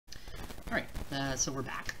So we're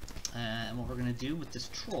back, and what we're going to do with this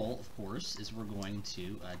troll, of course, is we're going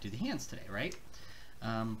to do the hands today, right?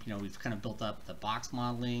 You know, we've kind of built up the box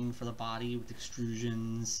modeling for the body with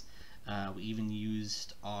extrusions. We even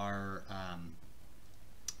used our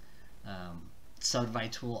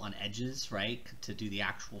subdivide tool on edges, right, to do the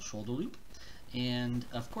actual shoulder loop. And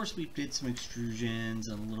of course we did some extrusions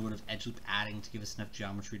and a little bit of edge loop adding to give us enough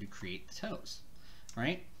geometry to create the toes,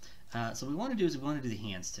 right? So what we want to do is we want to do the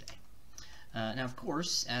hands today. Now, of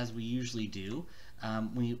course, as we usually do,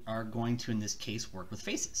 we are going to, in this case, work with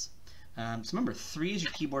faces. So remember, 3 is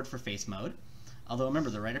your keyboard for face mode, although remember,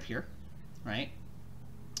 they're right up here, right?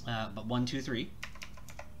 But 1, 2, 3,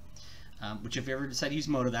 which if you ever decide to use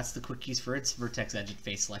Moto, that's the quick keys for its vertex edge and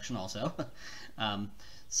face selection also.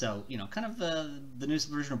 So, you know, kind of the newest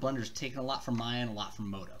version of Blender is taking a lot from Maya and a lot from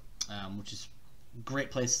Moto, which is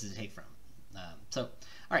great places to take from. All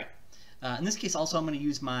right. In this case, also, I'm going to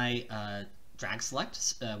use my drag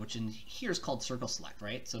select, which in here is called circle select,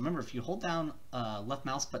 right? So remember, if you hold down left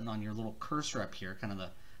mouse button on your little cursor up here, kind of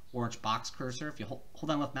the orange box cursor, if you hold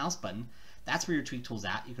down left mouse button, that's where your tweak tool's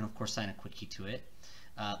at. You can, of course, assign a quick key to it.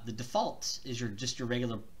 The default is just your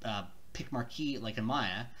regular pick marquee, like in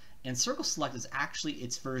Maya, and circle select is actually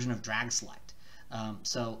its version of drag select.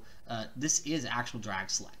 This is actual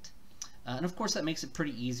drag select. And of course, that makes it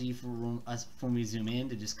pretty easy for us when we zoom in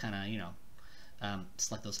to just kind of, you know,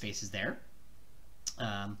 select those faces there.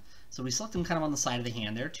 So we select them kind of on the side of the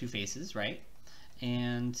hand there, 2 faces, right?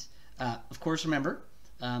 And of course, remember,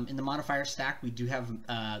 in the modifier stack, we do have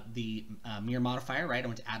the mirror modifier, right? I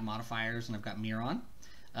went to add modifiers and I've got mirror on.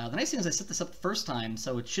 The nice thing is I set this up the first time,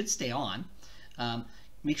 so it should stay on.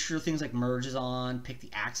 Make sure things like merge is on, pick the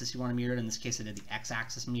axis you want to mirror. In this case, I did the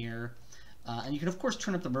x-axis mirror. And you can, of course,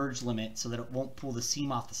 turn up the merge limit so that it won't pull the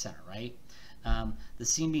seam off the center, right? The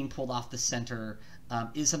seam being pulled off the center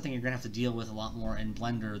is something you're going to have to deal with a lot more in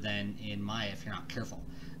Blender than in Maya if you're not careful.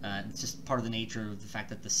 It's just part of the nature of the fact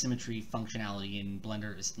that the symmetry functionality in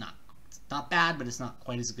Blender is not bad, but it's not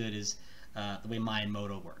quite as good as the way Maya and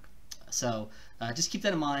Moto work. So just keep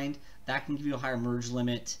that in mind. That can give you a higher merge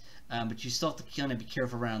limit, but you still have to kind of be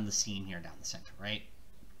careful around the seam here down the center, right?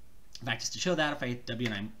 In fact, just to show that, if I hit W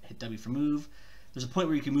and I hit W for move, there's a point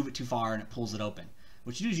where you can move it too far and it pulls it open.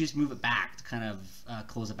 What you do is you just move it back to kind of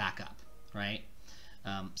close it back up, right?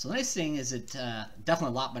 So the nice thing is it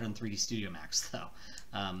definitely a lot better than 3D Studio Max, though.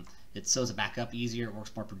 It sews it back up easier, it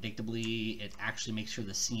works more predictably, it actually makes sure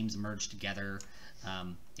the seams merge together.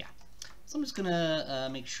 Yeah. So I'm just going to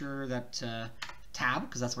make sure that tab,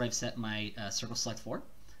 because that's what I've set my circle select for.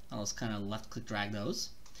 I'll just kind of left-click drag those.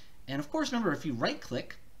 And of course, remember, if you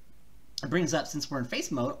right-click, it brings up, since we're in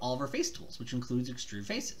face mode, all of our face tools, which includes extrude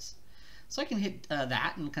faces. So I can hit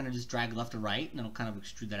that and kind of just drag left to right, and it'll kind of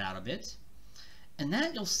extrude that out a bit. And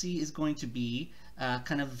that, you'll see, is going to be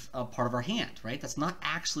kind of a part of our hand, right? That's not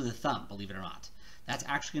actually the thumb, believe it or not. That's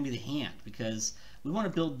actually going to be the hand, because we want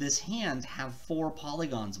to build this hand to have 4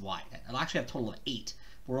 polygons wide. It'll actually have a total of 8.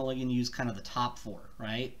 We're only going to use kind of the top 4,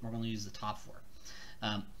 right? We're going to use the top 4.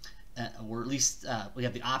 Or at least we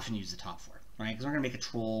have the option to use the top 4, right? Because we're going to make a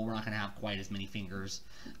troll. We're not going to have quite as many fingers.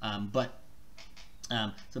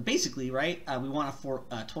 So basically, right, we want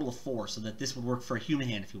a total of 4 so that this would work for a human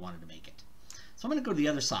hand if you wanted to make it. So I'm going to go to the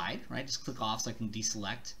other side, right? Just click off so I can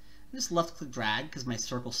deselect. And just left-click drag because my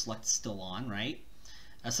circle select is still on, right?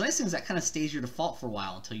 So the nice thing is that kind of stays your default for a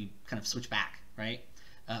while until you kind of switch back, right?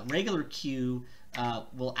 Regular Q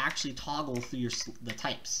will actually toggle through the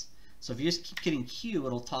types. So if you just keep hitting Q,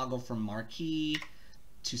 it'll toggle from marquee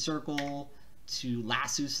to circle to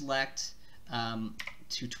lasso select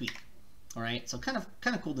to tweak. All right, so kind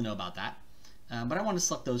of cool to know about that. But I want to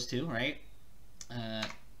select those 2, right?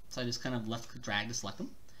 So I just kind of left-click drag to select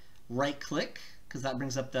them. Right-click, because that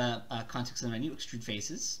brings up the context of the menu, extrude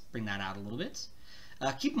faces. Bring that out a little bit.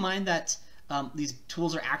 Keep in mind that these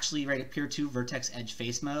tools are actually right up here too, vertex edge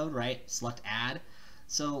face mode, right? Select add.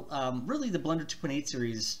 So really the Blender 2.8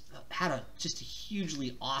 series had just a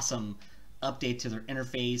hugely awesome update to their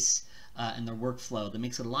interface and their workflow that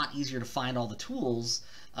makes it a lot easier to find all the tools,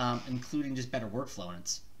 including just better workflow. And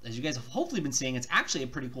it's, as you guys have hopefully been seeing, it's actually a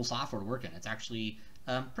pretty cool software to work in. It's actually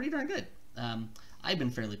pretty darn good. I've been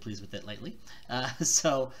fairly pleased with it lately.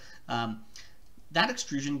 That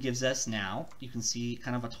extrusion gives us now, you can see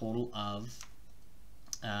kind of a total of,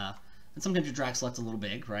 and sometimes your drag select's a little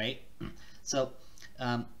big, right? So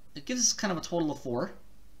it gives us kind of a total of 4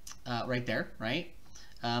 right there, right?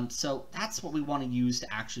 So that's what we want to use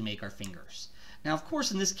to actually make our fingers. Now, of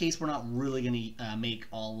course, in this case, we're not really going to make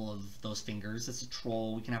all of those fingers. It's a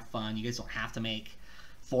troll. We can have fun. You guys don't have to make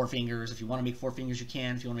 4 fingers. If you want to make 4 fingers, you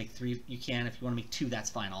can. If you want to make 3, you can. If you want to make 2, that's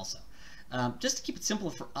fine also. Just to keep it simple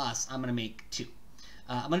for us, I'm going to make 2.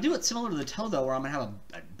 I'm going to do it similar to the toe, though, where I'm going to have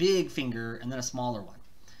a big finger and then a smaller one.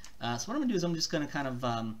 So what I'm going to do is I'm just going to kind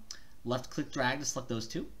of left-click drag to select those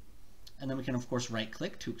 2. And then we can, of course,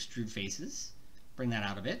 right-click to extrude faces. Bring that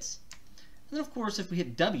out a bit. And then, of course, if we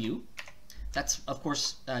hit W, that's, of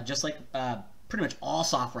course, just like pretty much all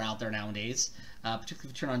software out there nowadays, particularly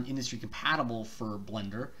if you turn on industry compatible for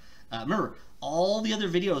Blender. Remember, all the other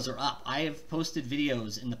videos are up. I have posted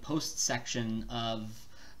videos in the post section of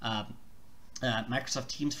Microsoft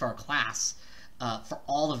Teams for our class for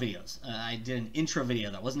all the videos. I did an intro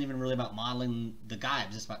video that wasn't even really about modeling the guy. It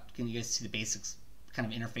was just about getting you guys to see the basics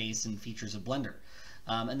kind of interface and features of Blender.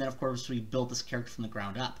 And then, of course, we built this character from the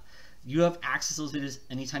ground up. You have access to those videos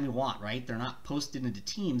anytime you want, right? They're not posted into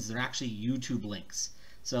Teams. They're actually YouTube links.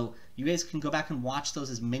 So you guys can go back and watch those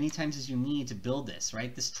as many times as you need to build this,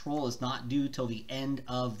 right? This troll is not due till the end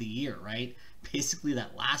of the year, right? Basically,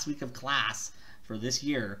 that last week of class for this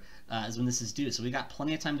year is when this is due. So we got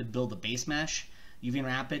plenty of time to build the base mesh, UV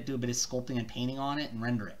unwrap it, do a bit of sculpting and painting on it, and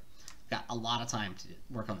render it. Got a lot of time to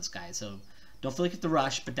work on this guy. So don't feel like you have to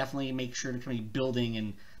rush, but definitely make sure to kind of be building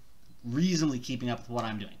and reasonably keeping up with what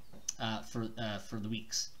I'm doing for the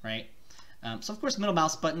weeks, right? So of course, middle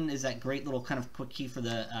mouse button is that great little kind of quick key for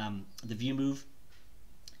the view move.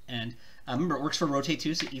 And remember, it works for rotate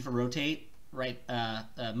too. So E for rotate, right?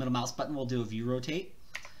 Middle mouse button will do a view rotate.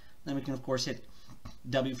 Then we can of course hit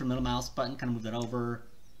W for middle mouse button, kind of move that over.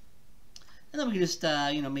 And then we can just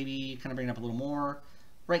you know, maybe kind of bring it up a little more.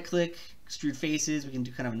 Right click, extrude faces. We can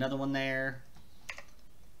do kind of another one there.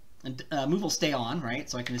 And move will stay on, right?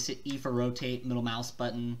 So I can just hit E for rotate, middle mouse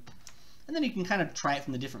button. And then you can kind of try it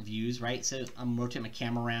from the different views, right? So I'm rotating my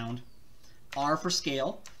camera around. R for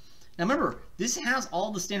scale. Now remember, this has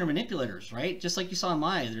all the standard manipulators, right? Just like you saw in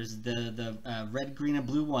Maya. There's the red, green, and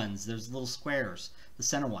blue ones. There's little squares, the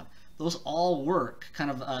center one. Those all work kind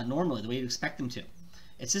of normally, the way you'd expect them to.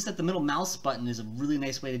 It's just that the middle mouse button is a really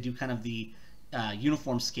nice way to do kind of the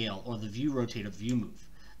uniform scale or the view rotate or view move.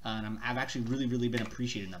 And I've actually really been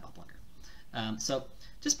appreciating that about Blender. So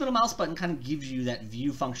just middle mouse button kind of gives you that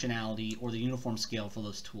view functionality or the uniform scale for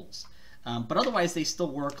those tools. But otherwise, they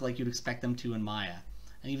still work like you'd expect them to in Maya.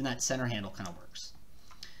 And even that center handle kind of works.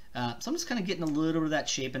 So I'm just kind of getting a little bit of that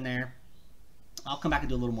shape in there. I'll come back and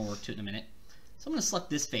do a little more work to it in a minute. So I'm going to select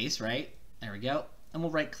this face, right? There we go. And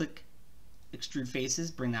we'll right click, extrude faces,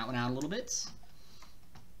 bring that one out a little bit.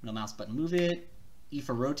 Middle mouse button, move it. E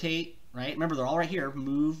for rotate, right? Remember, they're all right here.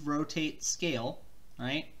 Move, rotate, scale,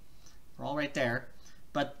 right? They're all right there.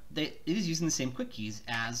 But it is using the same quick keys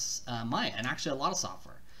as Maya, and actually a lot of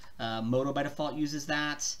software. Modo by default uses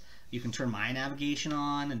that. You can turn Maya navigation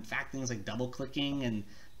on. In fact, things like double clicking and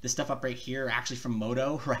this stuff up right here are actually from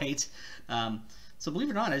Modo, right? So believe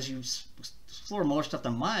it or not, as you explore more stuff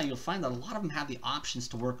than Maya, you'll find that a lot of them have the options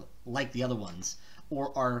to work like the other ones,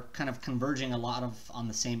 or are kind of converging a lot of on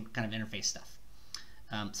the same kind of interface stuff.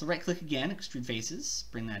 So right click again, extrude faces,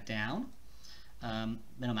 bring that down.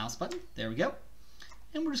 Middle mouse button, there we go.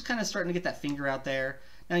 And we're just kind of starting to get that finger out there.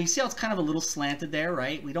 Now you see how it's kind of a little slanted there,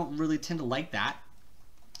 right? We don't really tend to like that.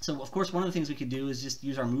 So of course, one of the things we could do is just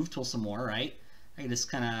use our move tool some more, right? I can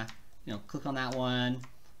just kind of, you know, click on that one,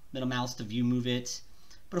 middle mouse to view move it.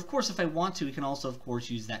 But of course, if I want to, we can also, of course,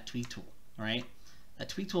 use that tweak tool, right? That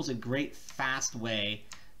tweak tool is a great, fast way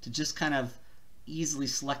to just kind of easily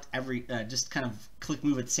select every, just kind of click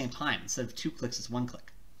move at the same time. Instead of 2 clicks, it's 1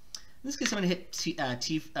 click. In this case, I'm going to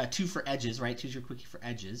hit 2 for edges, right? 2's your quickie for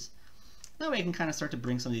edges. That way I can kind of start to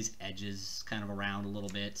bring some of these edges kind of around a little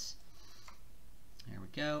bit. There we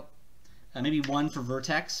go. Maybe 1 for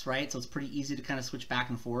vertex, right? So it's pretty easy to kind of switch back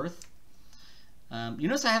and forth. You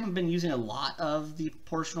notice I haven't been using a lot of the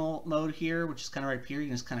proportional mode here, which is kind of right here. You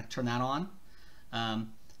can just kind of turn that on. And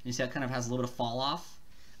you see that kind of has a little bit of fall off.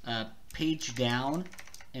 Page down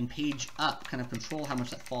and page up kind of control how much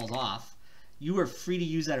that falls off. You are free to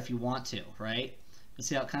use that if you want to, right? You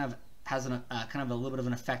see how it kind of has kind of a little bit of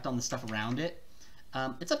an effect on the stuff around it.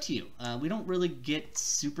 It's up to you. We don't really get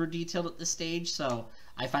super detailed at this stage, so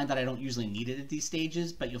I find that I don't usually need it at these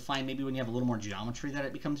stages, but you'll find maybe when you have a little more geometry that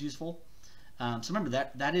it becomes useful. So remember,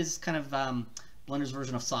 that is kind of Blender's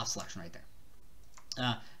version of soft selection right there.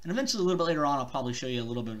 And eventually, a little bit later on, I'll probably show you a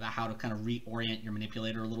little bit about how to kind of reorient your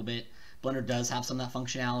manipulator a little bit. Blender does have some of that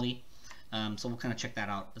functionality, so we'll kind of check that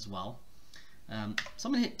out as well. So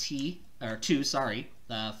I'm going to hit 2, sorry,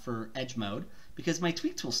 for edge mode, because my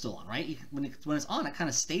tweak tool's still on, right? When it's on, it kind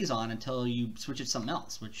of stays on until you switch it to something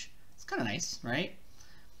else, which is kind of nice, right?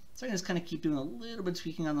 So I can just kind of keep doing a little bit of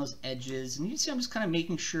tweaking on those edges, and you can see I'm just kind of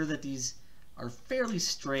making sure that these are fairly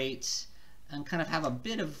straight and kind of have a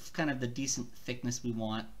bit of kind of the decent thickness we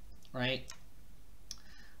want. right?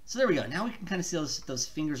 So there we go. Now we can kind of see those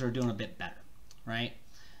fingers are doing a bit better, right?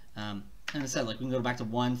 And I said, like, we can go back to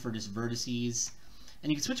 1 for just vertices,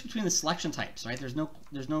 and you can switch between the selection types, right? There's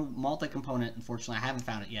no multi-component, unfortunately. I haven't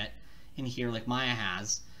found it yet in here like Maya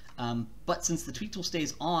has. But since the tweak tool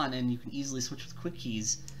stays on and you can easily switch with quick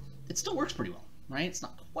keys, it still works pretty well, right? It's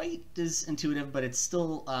not quite as intuitive, but it's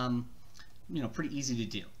still pretty easy to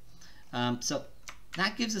do. So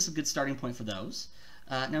that gives us a good starting point for those.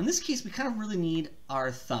 Now in this case, we kind of really need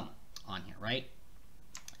our thumb on here, right?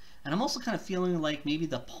 And I'm also kind of feeling like maybe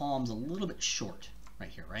the palm's a little bit short right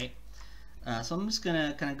here, right? So I'm just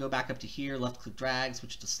gonna kind of go back up to here, left click drag,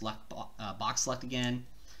 switch to select box select again.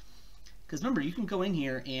 Because remember, you can go in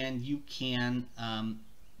here and you can kind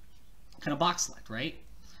of box select, right?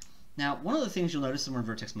 Now, one of the things you'll notice when we're in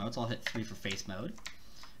vertex mode, so I'll hit 3 for face mode.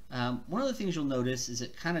 One of the things you'll notice is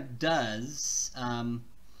it kind of does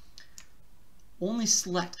only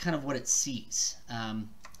select kind of what it sees.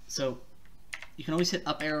 So you can always hit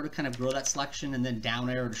up arrow to kind of grow that selection and then down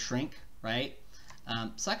arrow to shrink, right?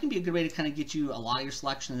 So that can be a good way to kind of get you a lot of your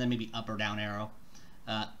selection and then maybe up or down arrow.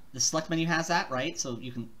 The select menu has that, right? So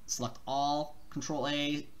you can select all, Control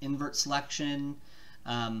A, invert selection,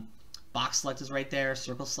 box select is right there,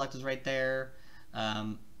 circle select is right there,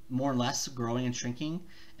 more and less, growing and shrinking.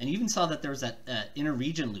 And you even saw that there was that inner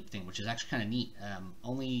region loop thing, which is actually kind of neat.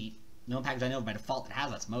 Only no package I know of by default that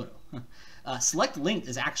has that's Moto. Select linked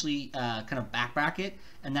is actually kind of back bracket,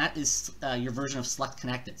 and that is your version of select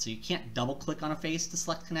connected. So you can't double click on a face to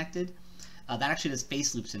select connected. That actually does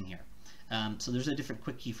face loops in here. So there's a different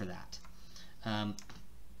quick key for that. In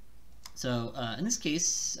this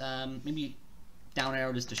case, maybe down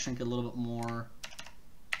arrow just to shrink it a little bit more,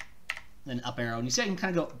 then up arrow. And you see I can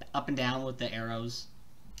kind of go up and down with the arrows.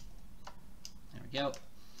 There we go.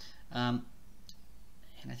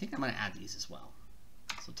 And I think I'm going to add these as well.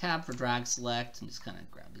 So tab for drag select, and just kind of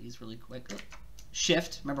grab these really quick. Oh,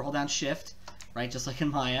 shift, remember hold down shift, right, just like in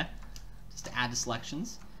Maya, just to add to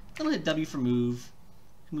selections. Then I'll hit W for move.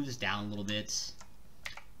 Move this down a little bit.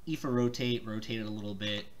 E for rotate, rotate it a little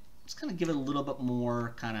bit. Just kind of give it a little bit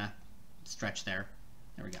more kind of stretch there.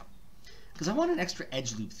 There we go. Because I want an extra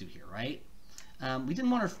edge loop through here, right? We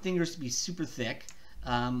didn't want our fingers to be super thick.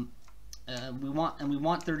 We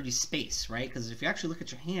want there to be space, right? Because if you actually look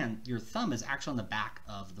at your hand, your thumb is actually on the back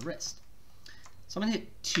of the wrist. So I'm going to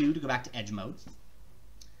hit 2 to go back to edge mode.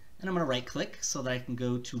 And I'm going to right click so that I can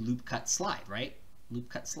go to loop cut slide, right? Loop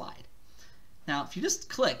cut slide. Now, if you just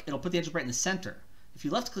click, it'll put the edge loop right in the center. If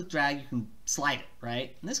you left click drag, you can slide it,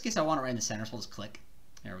 right? In this case, I want it right in the center, so I'll just click.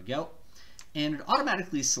 There we go. And it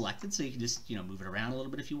automatically is selected, so you can just, move it around a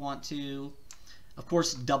little bit if you want to. Of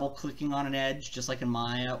course, double clicking on an edge, just like in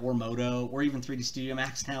Maya or Moto, or even 3D Studio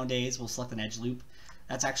Max nowadays, will select an edge loop.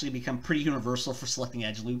 That's actually become pretty universal for selecting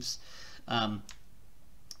edge loops.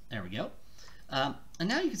 There we go. And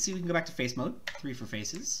now you can see we can go back to face mode, 3 for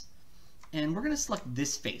faces. And we're going to select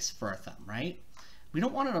this face for our thumb, right? We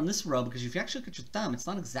don't want it on this row because if you actually look at your thumb, it's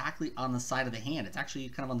not exactly on the side of the hand. It's actually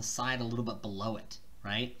kind of on the side a little bit below it,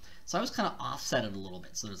 right? So I was kind of offset it a little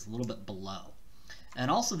bit, so there's a little bit below. And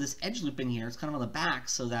also this edge loop in here, it's kind of on the back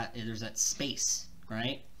so that there's that space,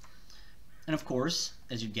 right? And of course,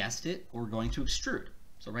 as you guessed it, we're going to extrude.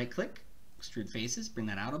 So right click, extrude faces, bring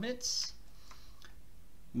that out a bit.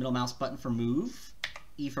 Middle mouse button for move,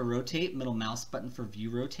 E for rotate, middle mouse button for view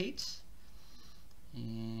rotate.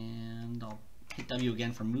 And I'll hit W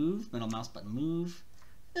again for move, middle mouse button move.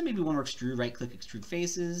 Then maybe one more extrude, right click, extrude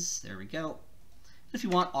faces. There we go. And if you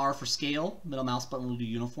want R for scale, middle mouse button will do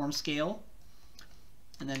uniform scale.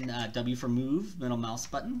 And then W for move, middle mouse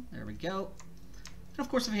button. There we go. And of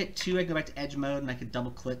course, if I hit 2, I can go back to edge mode and I could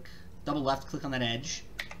double left click on that edge.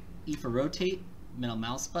 E for rotate, middle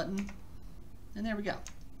mouse button. And there we go.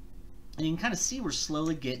 And you can kind of see we're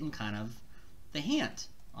slowly getting kind of the hand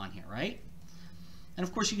on here, right? And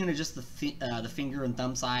of course, you can adjust the finger and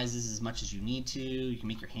thumb sizes as much as you need to. You can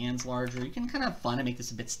make your hands larger. You can kind of have fun and make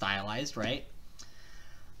this a bit stylized, right?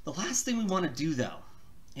 The last thing we want to do, though,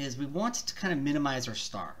 is we want to kind of minimize our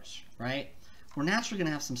stars, right? We're naturally going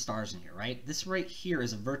to have some stars in here, right? This right here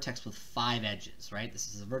is a vertex with 5 edges, right?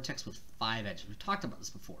 This is a vertex with 5 edges. We've talked about this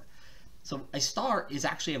before. So a star is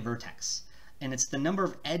actually a vertex, and it's the number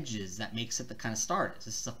of edges that makes it the kind of star it is.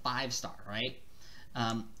 This is a 5-star, right?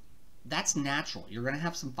 That's natural. You're going to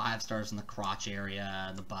have some 5 stars in the crotch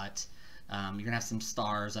area, the butt. You're going to have some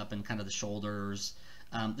stars up in kind of the shoulders.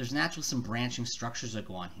 There's naturally some branching structures that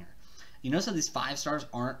go on here. You notice how these 5 stars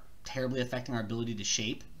aren't terribly affecting our ability to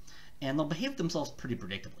shape, and they'll behave themselves pretty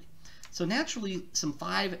predictably. So naturally, some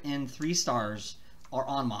 5 and 3 stars are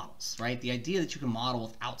on models, right? The idea that you can model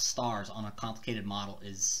without stars on a complicated model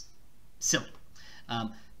is silly.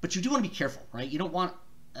 But you do want to be careful, right? You don't want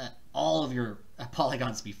all of your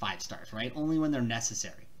polygons to be 5 stars, right? Only when they're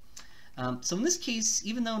necessary. So in this case,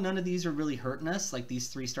 even though none of these are really hurting us, like these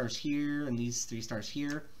 3 stars here and these 3 stars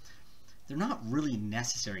here, they're not really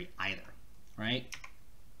necessary either, right?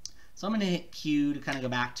 So I'm going to hit Q to kind of go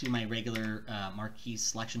back to my regular marquee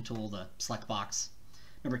selection tool, the select box.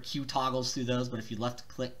 Remember, Q toggles through those, but if you left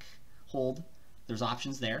click, hold, there's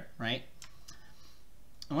options there, right?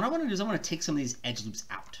 And what I want to do is I want to take some of these edge loops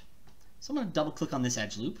out. So I'm going to double click on this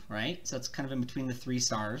edge loop, right? So it's kind of in between the 3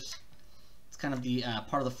 stars. It's kind of the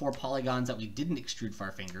part of the 4 polygons that we didn't extrude with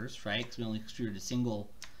our fingers, right? Because we only extruded a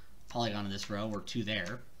single polygon in this row, or 2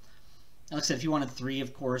 there. And like I said, if you wanted 3,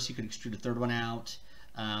 of course, you could extrude a 3rd one out.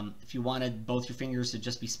 If you wanted both your fingers to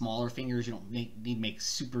just be smaller fingers, you don't need to make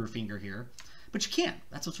super finger here. But you can.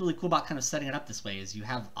 That's what's really cool about kind of setting it up this way, is you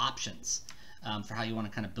have options for how you want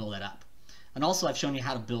to kind of build it up. And also I've shown you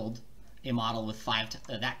how to build a model with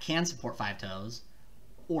that can support 5 toes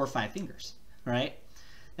or 5 fingers, right?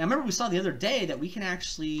 Now remember, we saw the other day that we can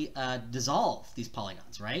actually dissolve these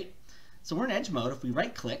polygons, right? So we're in edge mode. If we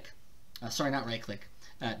right click, sorry, not right click,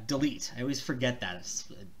 delete. I always forget that. It's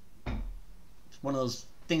one of those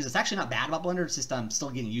things that's actually not bad about Blender. It's just I'm still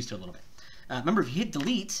getting used to it a little bit. Remember, if you hit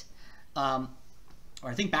delete, or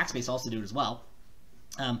I think backspace also do it as well,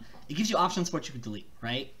 it gives you options for what you can delete,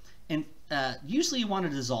 right? And usually you want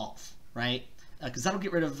to dissolve, right? Because that'll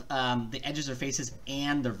get rid of the edges or faces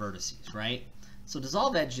and their vertices, right? So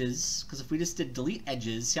dissolve edges, because if we just did delete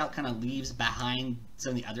edges, see how it kind of leaves behind some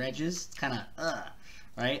of the other edges? It's kind of,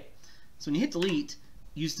 right? So when you hit delete,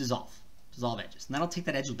 use dissolve edges, and that'll take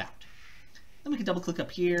that edge loop out. Then we can double click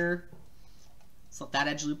up here, select that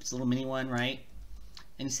edge loop, it's a little mini one, right?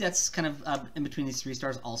 And you see that's kind of in between these 3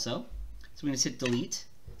 stars also. So we're going to hit delete,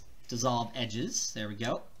 dissolve edges, there we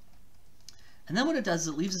go. And then what it does is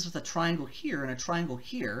it leaves us with a triangle here and a triangle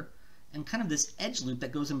here, and kind of this edge loop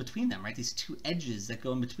that goes in between them, right? These 2 edges that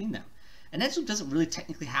go in between them. An edge loop doesn't really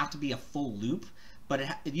technically have to be a full loop, but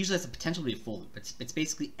it usually has the potential to be a full loop. It's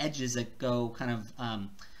basically edges that go kind of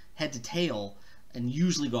head to tail and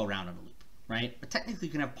usually go around in a loop, right? But technically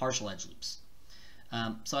you can have partial edge loops.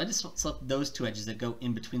 So I just select those 2 edges that go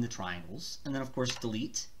in between the triangles, and then of course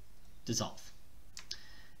delete, dissolve.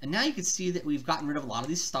 And now you can see that we've gotten rid of a lot of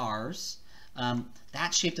these stars.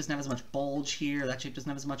 That shape doesn't have as much bulge here, that shape doesn't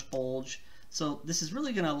have as much bulge. So this is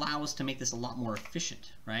really going to allow us to make this a lot more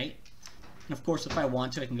efficient, right? And of course, if I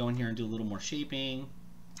want to, I can go in here and do a little more shaping,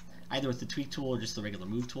 either with the tweak tool or just the regular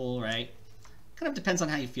move tool, right? Kind of depends on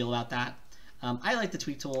how you feel about that. I like the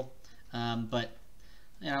tweak tool, but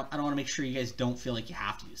you know, I don't want to make sure you guys don't feel like you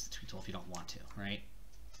have to use the tweak tool if you don't want to, right?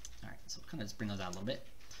 All right, so kind of just bring those out a little bit.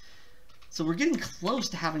 So we're getting close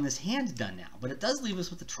to having this hand done now, but it does leave us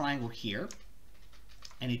with a triangle here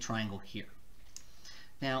and a triangle here.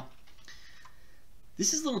 Now,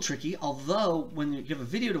 this is a little tricky, although when you have a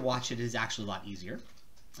video to watch it is actually a lot easier.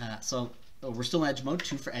 So we're still in edge mode,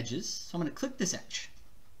 2 for edges. So I'm going to click this edge.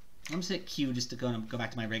 I'm going to hit Q just to go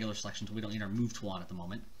back to my regular selection tool. We don't need our move tool on at the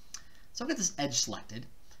moment. So I've got this edge selected.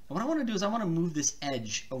 And what I want to do is I want to move this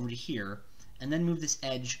edge over to here and then move this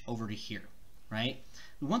edge over to here, right?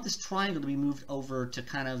 We want this triangle to be moved over to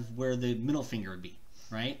kind of where the middle finger would be,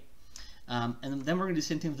 right? And then we're going to do the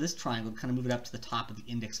same thing with this triangle, kind of move it up to the top of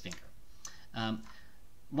the index finger.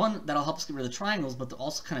 One, that'll help us get rid of the triangles, but they'll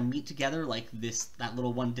also kind of meet together like that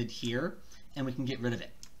little one did here, and we can get rid of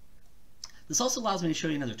it. This also allows me to show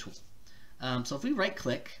you another tool. So if we right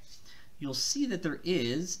click, you'll see that there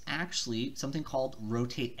is actually something called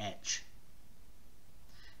rotate edge.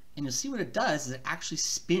 And you'll see what it does is it actually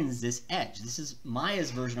spins this edge. This is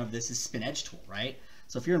Maya's version of this is spin edge tool, right?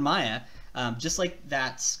 So if you're in Maya, just like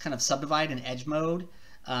that's kind of subdivide in edge mode,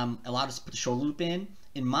 allowed us to put the shoulder loop in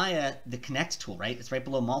Maya, the connect tool, right? It's right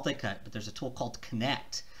below multi-cut, but there's a tool called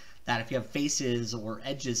connect that if you have faces or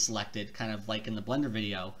edges selected, kind of like in the Blender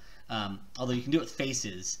video, although you can do it with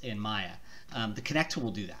faces in Maya, the connect tool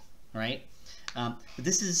will do that, right? But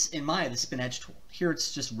this is in Maya, the spin edge tool. Here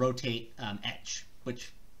it's just rotate edge,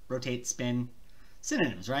 which rotate, spin,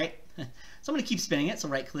 synonyms, right? So I'm going to keep spinning it, so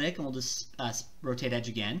right click and we'll just rotate edge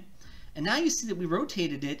again. And now you see that we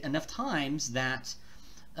rotated it enough times that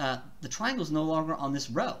the triangle is no longer on this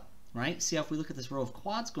row, right? See how if we look at this row of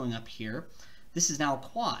quads going up here, this is now a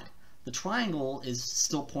quad. The triangle is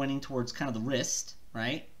still pointing towards kind of the wrist,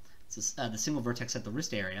 right? It's the single vertex at the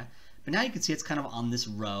wrist area. But now you can see it's kind of on this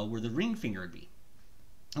row where the ring finger would be.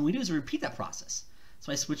 And what we do is we repeat that process.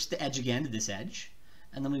 So I switch the edge again to this edge,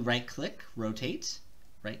 and then we right click, rotate,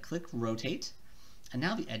 and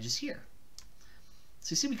now the edge is here.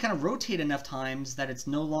 So you see we kind of rotate enough times that it's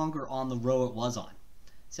no longer on the row it was on.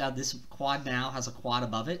 See how this quad now has a quad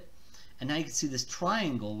above it? And now you can see this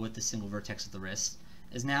triangle with the single vertex at the wrist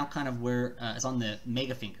is now kind of where, is on the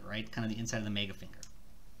mega finger, right? Kind of the inside of the mega finger.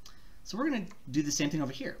 So we're going to do the same thing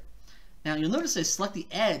over here. Now you'll notice I select the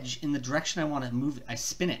edge in the direction I want to move it. I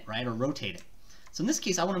spin it, right, or rotate it. So in this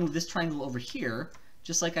case, I want to move this triangle over here,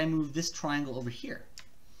 just like I move this triangle over here.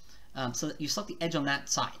 So that you select the edge on that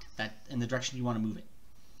side, that in the direction you want to move it.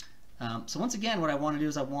 So once again, what I want to do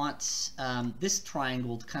is I want this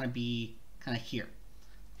triangle to kind of be kind of here.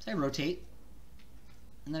 So I rotate,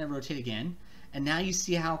 and then I rotate again, and now you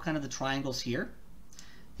see how kind of the triangle's here.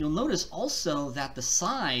 You'll notice also that the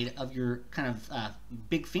side of your kind of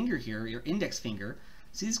big finger here, your index finger,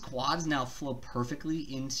 see these quads now flow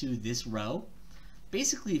perfectly into this row.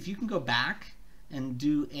 Basically, if you can go back and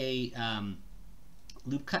do a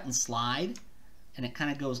loop cut and slide, and it kind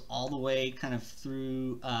of goes all the way kind of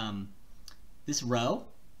through this row,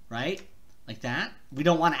 right? Like that. We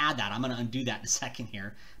don't want to add that. I'm going to undo that in a second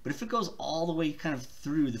here. But if it goes all the way kind of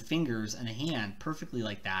through the fingers and the hand perfectly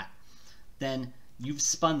like that, then you've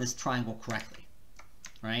spun this triangle correctly,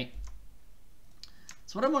 right?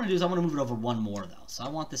 So what I want to do is I want to move it over one more though. So I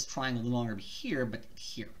want this triangle no longer to be here, but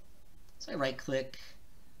here. So I right click,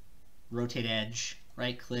 rotate edge,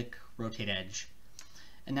 right click, rotate edge.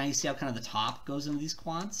 And now you see how kind of the top goes into these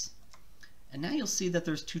quads. And now you'll see that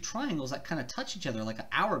there's two triangles that kind of touch each other like an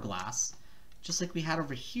hourglass, just like we had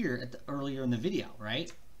over here at earlier in the video,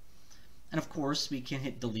 right? And of course we can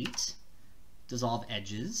hit delete, dissolve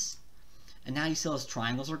edges, and now you see those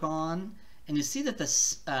triangles are gone. And you see that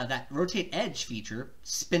this that rotate edge feature,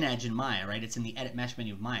 spin edge in Maya, right? It's in the edit mesh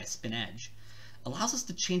menu of Maya, spin edge, allows us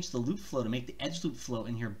to change the loop flow to make the edge loop flow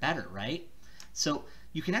in here better, right? So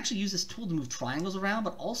you can actually use this tool to move triangles around,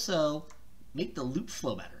 but also make the loop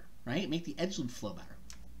flow better, right? Make the edge loop flow better.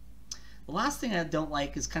 The last thing I don't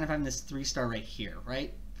like is kind of having this 3-star right here,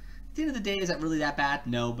 right? At the end of the day, is that really that bad?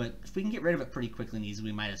 No, but if we can get rid of it pretty quickly and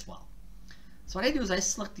easily, we might as well. So what I do is I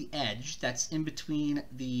select the edge that's in between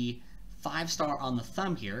the 5-star on the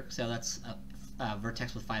thumb here, so that's a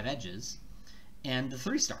vertex with 5 edges, and the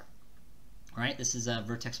 3-star, right? This is a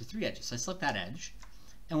vertex with 3 edges. So I select that edge,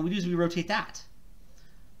 and what we do is we rotate that.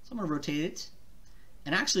 So I'm going to rotate it,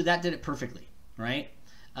 and actually that did it perfectly, right?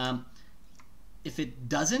 If it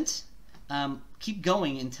doesn't, keep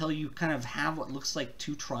going until you kind of have what looks like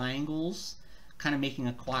 2 triangles kind of making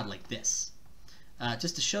a quad like this.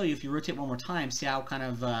 Just to show you, if you rotate one more time, see how kind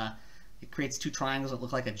of it creates 2 triangles that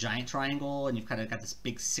look like a giant triangle, and you've kind of got this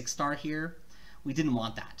big 6-star here. We didn't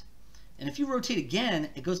want that. And if you rotate again,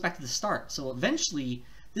 it goes back to the start. So eventually,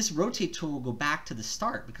 this rotate tool will go back to the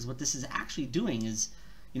start, because what this is actually doing is,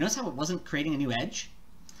 you notice how it wasn't creating a new edge?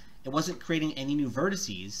 It wasn't creating any new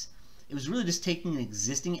vertices. It was really just taking an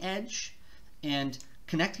existing edge and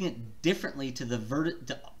connecting it differently to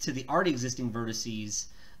the already existing vertices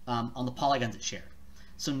on the polygons it shared.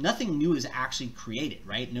 So nothing new is actually created,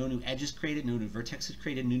 right? No new edges created, no new vertexes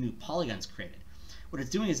created, no new polygons created. What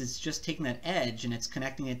it's doing is it's just taking that edge and it's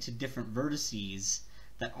connecting it to different vertices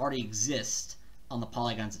that already exist on the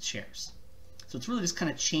polygons it shares. So it's really just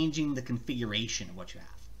kind of changing the configuration of what you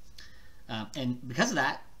have. And because of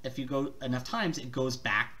that, if you go enough times, it goes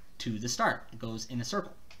back to the start. It goes in a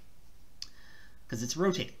circle because it's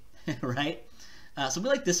rotating, right? So we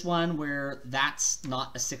like this one where that's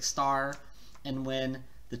not a 6-star, and when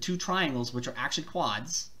the 2 triangles, which are actually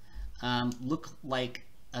quads, look like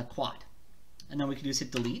a quad. And then we can just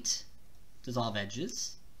hit delete, dissolve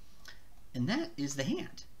edges, and that is the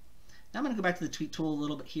hand. Now I'm going to go back to the tweak tool a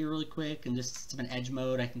little bit here really quick, and just in edge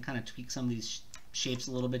mode I can kind of tweak some of these shapes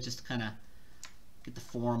a little bit just to kind of get the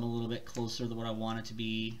form a little bit closer to what I want it to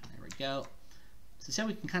be. There we go. So see how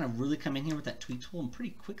we can kind of really come in here with that tweak tool and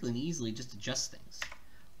pretty quickly and easily just adjust things.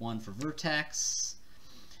 One for vertex,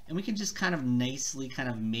 and we can just kind of nicely kind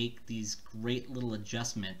of make these great little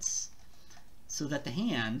adjustments so that the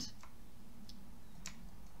hand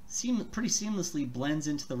pretty seamlessly blends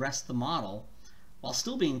into the rest of the model while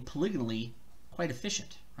still being polygonally quite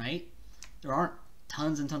efficient, right? There aren't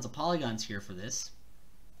tons and tons of polygons here for this,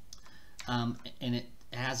 and it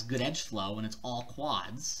has good edge flow and it's all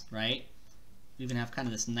quads, right? We even have kind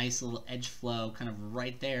of this nice little edge flow kind of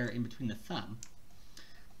right there in between the thumb,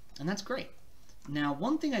 and that's great. Now,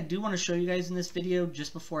 one thing I do want to show you guys in this video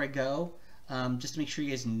just before I go, just to make sure you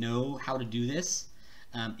guys know how to do this,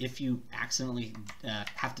 if you accidentally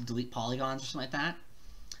have to delete polygons or something like that.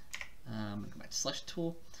 I'm going to go back to selection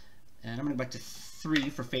tool, and I'm going to go back to 3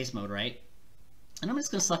 for face mode, right? And I'm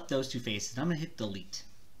just going to select those 2 faces, and I'm going to hit delete,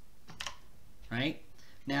 right?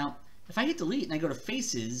 Now, if I hit delete and I go to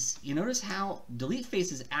faces, you notice how delete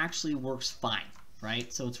faces actually works fine,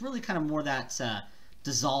 right? So it's really kind of more that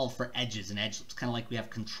dissolve for edges and edge loops, kind of like we have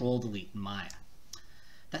control delete in Maya.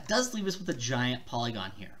 That does leave us with a giant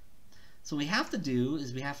polygon here. So what we have to do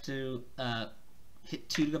is we have to hit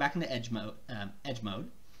 2 to go back into edge mode,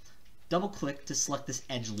 double click to select this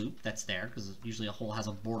edge loop that's there, because usually a hole has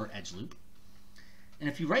a border edge loop. And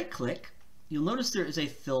if you right click, you'll notice there is a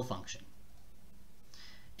fill function.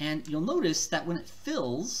 And you'll notice that when it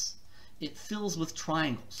fills with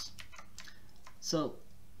triangles. So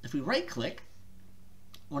if we right click,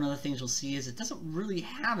 one of the things you'll see is it doesn't really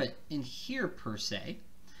have it in here per se.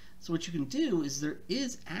 So what you can do is there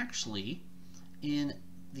is actually in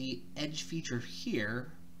the edge feature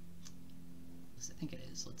here, I think it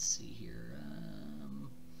is, let's see here,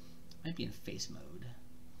 might be in face mode.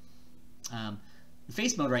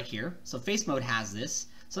 Face mode right here. So face mode has this.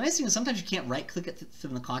 So the nice thing is sometimes you can't right click it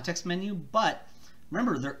from the context menu, but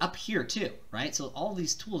remember they're up here too, right? So all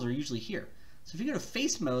these tools are usually here. So if you go to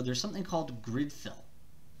face mode, there's something called grid fill.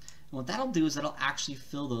 And what that'll do is that'll actually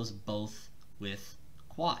fill those both with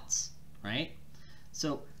quads, right?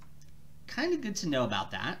 So kind of good to know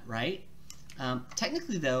about that, right?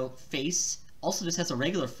 Technically though, face also just has a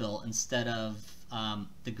regular fill instead of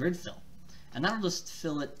the grid fill. And that'll just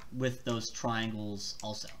fill it with those triangles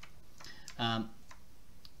also. Kind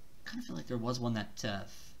of feel like there was one that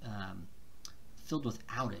filled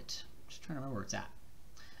without it. Just trying to remember where it's at.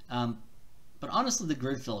 But honestly, the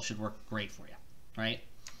grid fill should work great for you, right?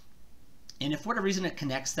 And if for whatever reason it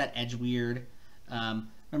connects that edge weird,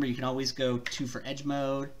 remember you can always go 2 for edge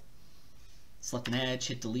mode, select an edge,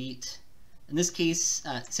 hit delete. In this case,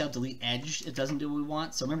 see how delete edge, it doesn't do what we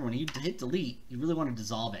want. So remember, when you hit delete, you really want to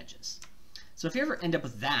dissolve edges. So if you ever end up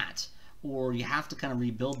with that, or you have to kind of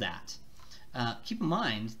rebuild that, keep in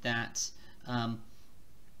mind that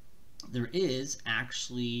there is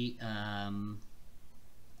actually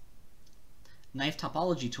knife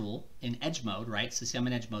topology tool in edge mode, right? So see I'm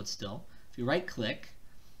in edge mode still. If you right click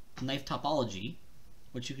knife topology,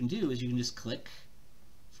 what you can do is you can just click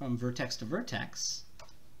from vertex to vertex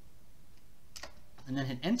and then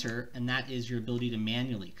hit enter, and that is your ability to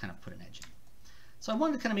manually kind of put an edge in. So I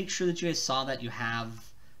wanted to kind of make sure that you guys saw that you have,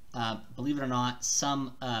 believe it or not,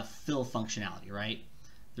 some fill functionality, right?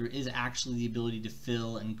 There is actually the ability to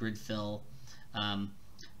fill and grid fill.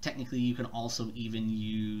 Technically, you can also even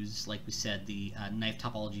use, like we said, the knife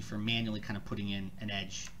topology for manually kind of putting in an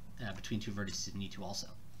edge between 2 vertices if you need to also.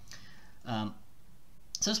 So I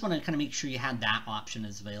just want to kind of make sure you had that option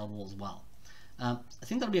as available as well. I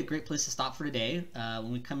think that'll be a great place to stop for today.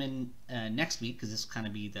 When we come in next week, because this will kind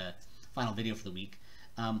of be the final video for the week,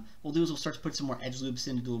 we'll do is we'll start to put some more edge loops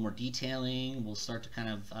in to do a little more detailing. We'll start to kind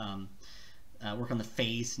of work on the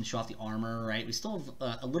face and show off the armor, right? We still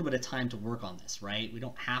have a little bit of time to work on this, right? We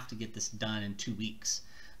don't have to get this done in 2 weeks.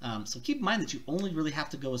 So keep in mind that you only really have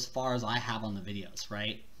to go as far as I have on the videos,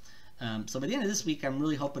 right? So by the end of this week, I'm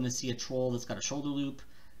really hoping to see a troll that's got a shoulder loop,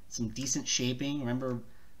 some decent shaping. Remember,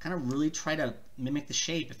 kind of really try to mimic the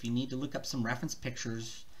shape. If you need to look up some reference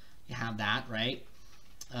pictures, you have that, right?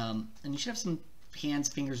 And you should have some hands,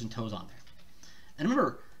 fingers, and toes on there. And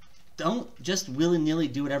remember, don't just willy-nilly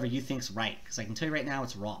do whatever you think's right, because I can tell you right now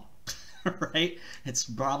it's wrong, right? It's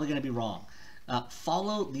probably going to be wrong.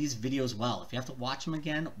 Follow these videos well. If you have to watch them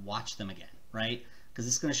again, right? Because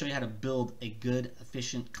it's going to show you how to build a good,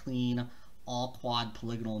 efficient, clean, all-quad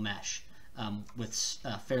polygonal mesh with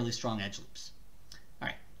fairly strong edge loops. All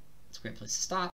right, it's a great place to stop.